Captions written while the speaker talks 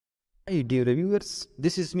Hi dear reviewers,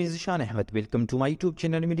 this is me Zishan Ahmed. Welcome to my YouTube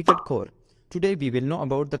channel Medical Core. Today we will know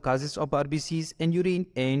about the causes of RBCs in urine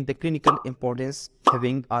and the clinical importance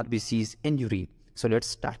having RBCs in urine. So let's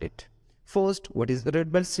start it. First, what is the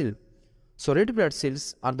red blood cell? So red blood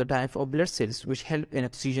cells are the type of blood cells which help in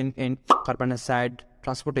oxygen and carbon dioxide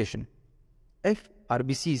transportation. If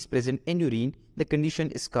RBC is present in urine, the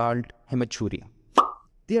condition is called hematuria.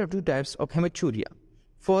 There are two types of hematuria.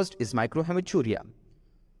 First is microhematuria.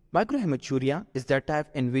 Microhematuria is the type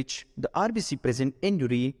in which the RBC present in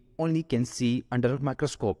urine only can see under a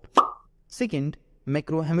microscope. Second,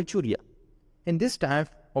 macrohematuria. In this type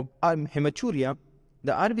of hematuria,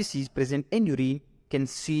 the RBCs present in urine can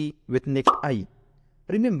see with naked eye.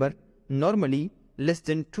 Remember, normally less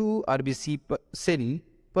than 2 RBC per cell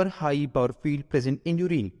per high power field present in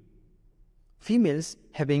urine. Females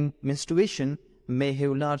having menstruation may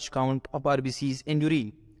have large count of RBCs in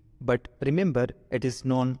urine, but remember it is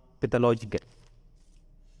non-pathological.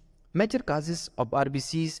 Major causes of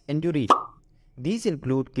RBCs in urine. These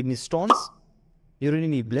include kidney stones,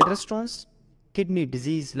 urinary bladder stones, kidney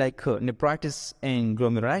disease like nephritis and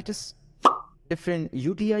glomerulitis, different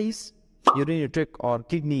UTIs, urinary tract or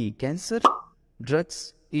kidney cancer,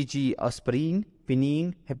 drugs e.g. aspirin,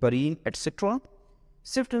 quinine, heparin, etc.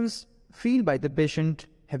 Symptoms felt by the patient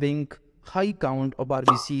having high count of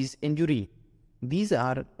RBCs in urine. These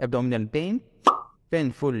are abdominal pain,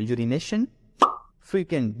 painful urination,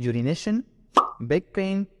 frequent urination, back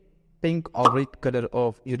pain, pink or red color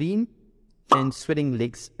of urine, and swelling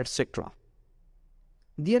legs, etc.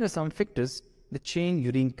 There are some factors that change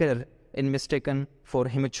urine color and mistaken for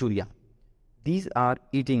hematuria. These are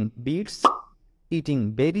eating beets,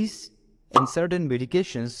 eating berries, and certain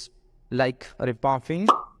medications like rifampicin,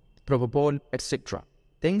 propofol, etc.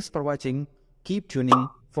 Thanks for watching. Keep tuning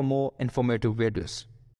for more informative videos.